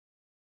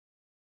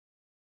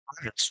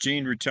It's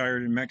Gene,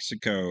 retired in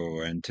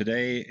Mexico, and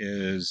today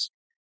is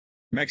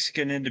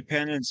Mexican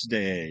Independence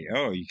Day.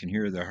 Oh, you can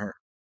hear the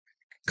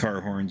car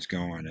horns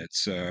going.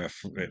 It's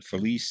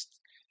Feliz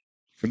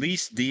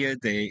Dia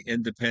de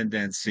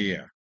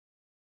Independencia,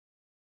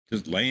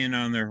 just laying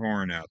on their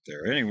horn out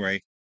there.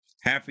 Anyway,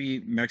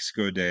 happy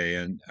Mexico Day.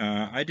 And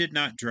I did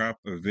not drop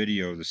a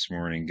video this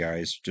morning,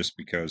 guys, just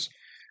because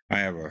I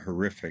have a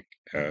horrific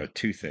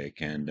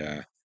toothache, and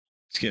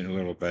it's getting a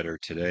little better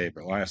today.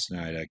 But last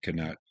night I could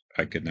not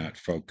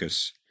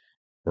focus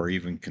or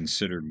even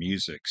consider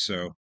music.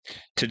 So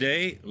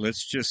today,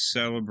 let's just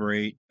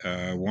celebrate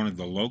one of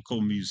the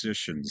local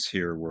musicians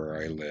here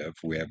where I live.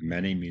 We have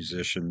many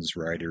musicians,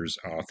 writers,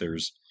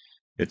 authors.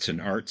 It's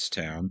an arts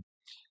town.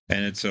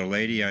 And it's a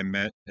lady I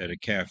met at a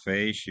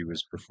cafe. She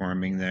was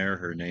performing there.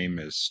 Her name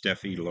is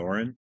Stephy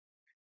Loren,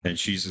 and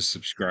she's a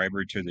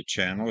subscriber to the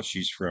channel.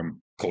 She's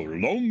from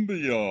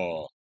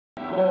Colombia.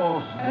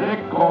 Los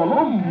de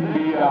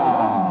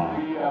Colombia.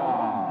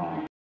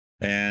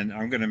 And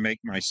I'm going to make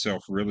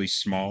myself really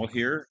small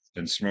here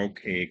and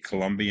smoke a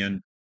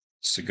Colombian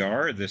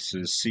cigar. This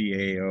is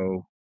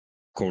CAO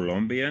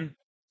Colombian.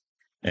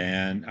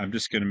 And I'm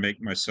just going to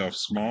make myself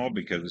small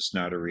because it's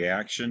not a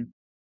reaction.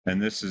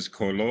 And this is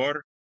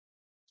Color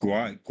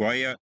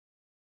Guayabana,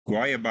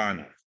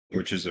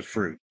 which is a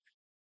fruit.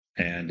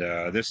 And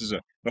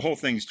the whole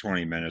thing's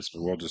 20 minutes,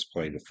 but we'll just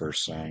play the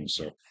first song.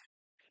 So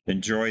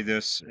enjoy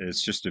this.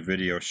 It's just a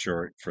video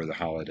short for the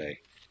holiday.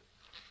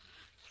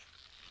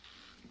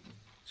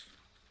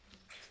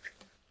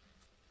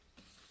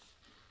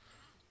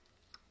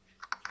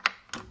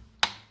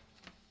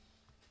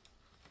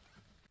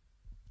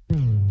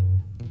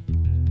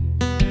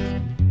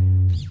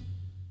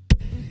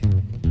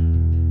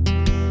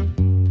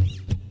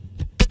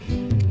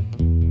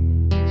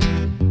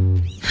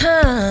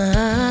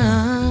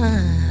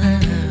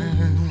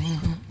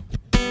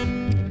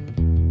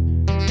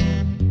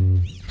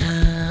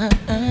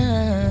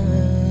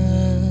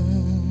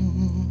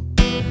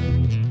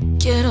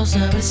 Quiero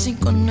saber si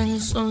con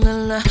el sol de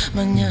la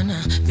mañana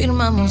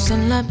firmamos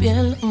en la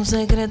piel un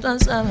secreto a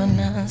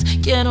sábanas.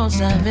 Quiero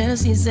saber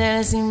si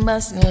seré sin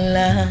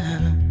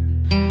vacilar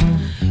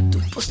tu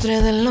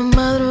postre de la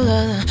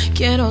madrugada.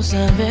 Quiero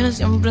saber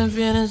si aún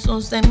prefieres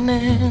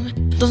sostener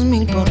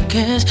 2000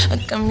 porqués a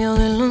cambio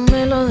de los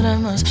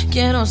melodramas.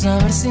 Quiero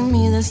saber si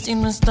mi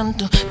destino es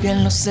tanto,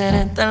 bien lo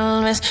seré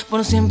tal vez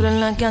por siempre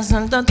la que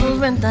asalta tus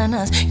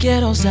ventanas.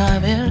 Quiero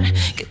saber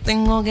qué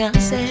tengo que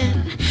hacer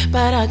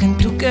para que en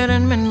tu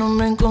querer me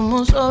nombren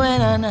como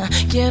soberana.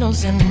 Quiero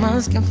ser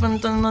más que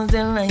fantasmas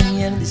del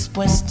ayer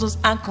dispuestos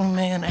a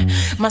comer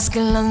más que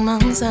las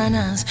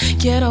manzanas.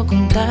 Quiero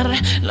contar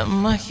la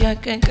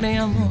magia que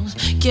creamos.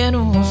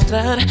 Quiero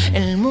mostrar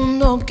el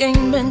mundo que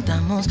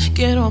inventamos.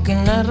 Quiero que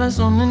las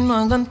razones no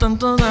hagan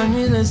tanto daño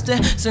y de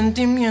este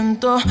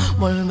sentimiento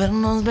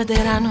volvernos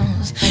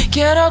veteranos.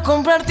 Quiero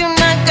comprarte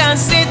una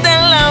casita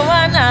en La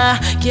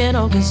Habana.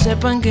 Quiero que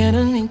sepan que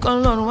eres mi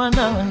color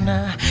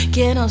guanábana.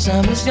 Quiero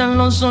saber si a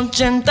los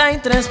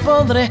 83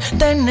 podré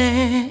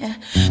tener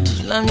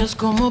tus labios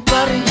como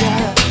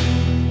parrilla.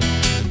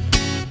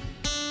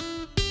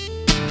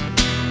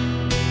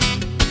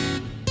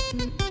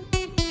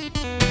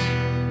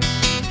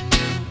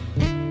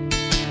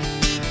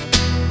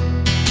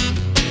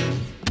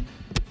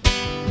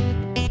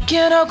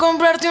 Quiero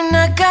comprarte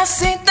una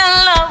casita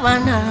en La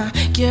Habana.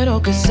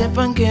 Quiero que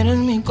sepan que eres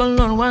mi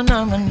color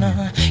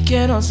guanábana.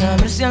 Quiero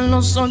saber si a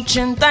los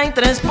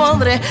 83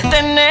 podré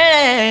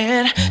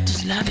tener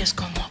tus labios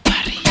como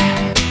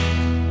parrilla.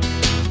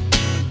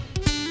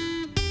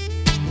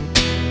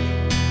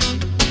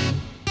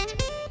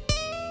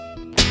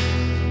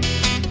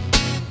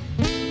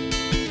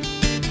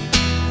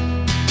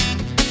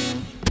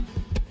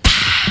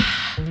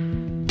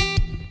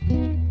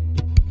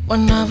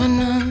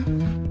 Guanábana,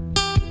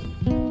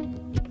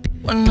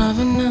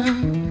 guanábana,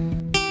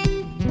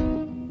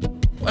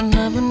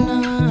 guanábana,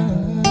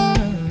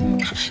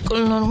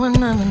 color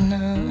guanábana,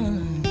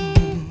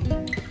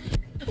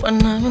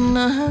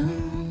 guanábana,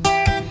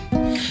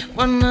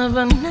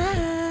 guanábana,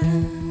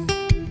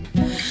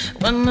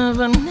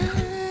 guanábana.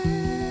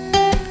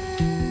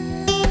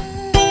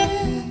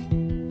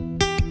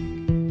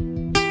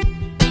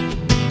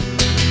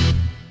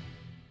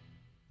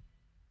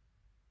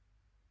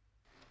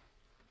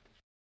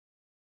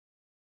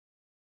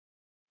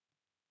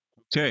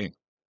 Okay.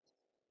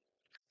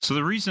 So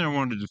the reason I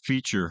wanted to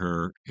feature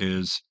her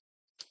is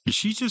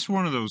she's just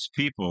one of those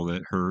people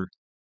that her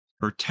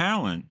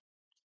talent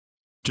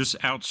just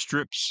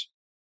outstrips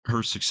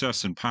her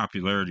success and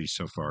popularity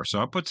so far. So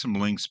I'll put some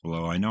links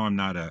below. I know I'm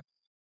not a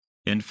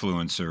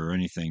influencer or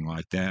anything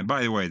like that.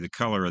 By the way, the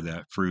color of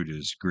that fruit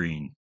is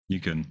green.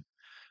 You can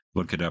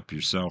look it up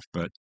yourself,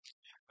 but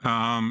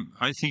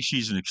I think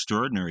she's an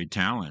extraordinary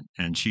talent,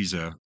 and she's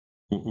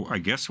I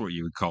guess what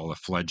you would call a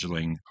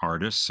fledgling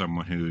artist,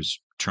 someone who's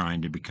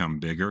trying to become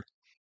bigger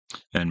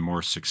and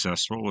more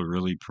successful, or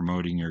really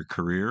promoting her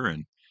career. And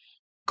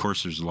of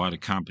course, there's a lot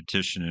of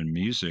competition in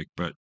music,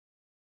 but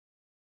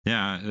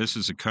Yeah, this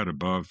is a cut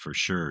above for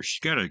sure. She's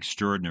got an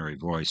extraordinary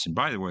voice. And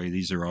by the way,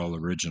 these are all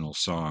original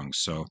songs.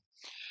 So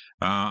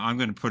I'm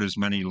going to put as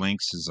many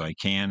links as I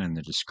can in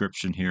the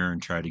description here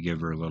and try to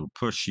give her a little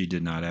push. She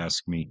did not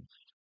ask me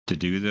to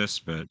do this,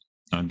 but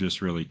I'm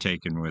just really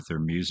taken with her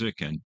music,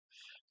 and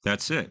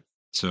that's it.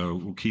 So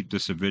we'll keep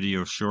this a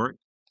video short.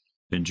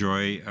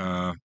 Enjoy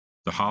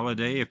the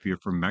holiday if you're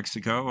from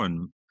Mexico,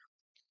 and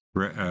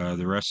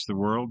the rest of the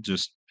world,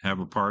 just have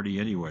a party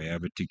anyway.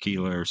 Have a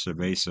tequila or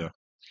cerveza.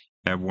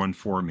 Have one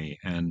for me,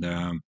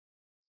 and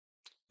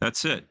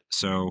that's it.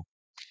 So,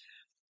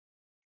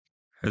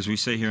 as we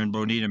say here in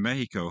Bonita,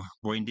 Mexico,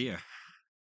 buen dia.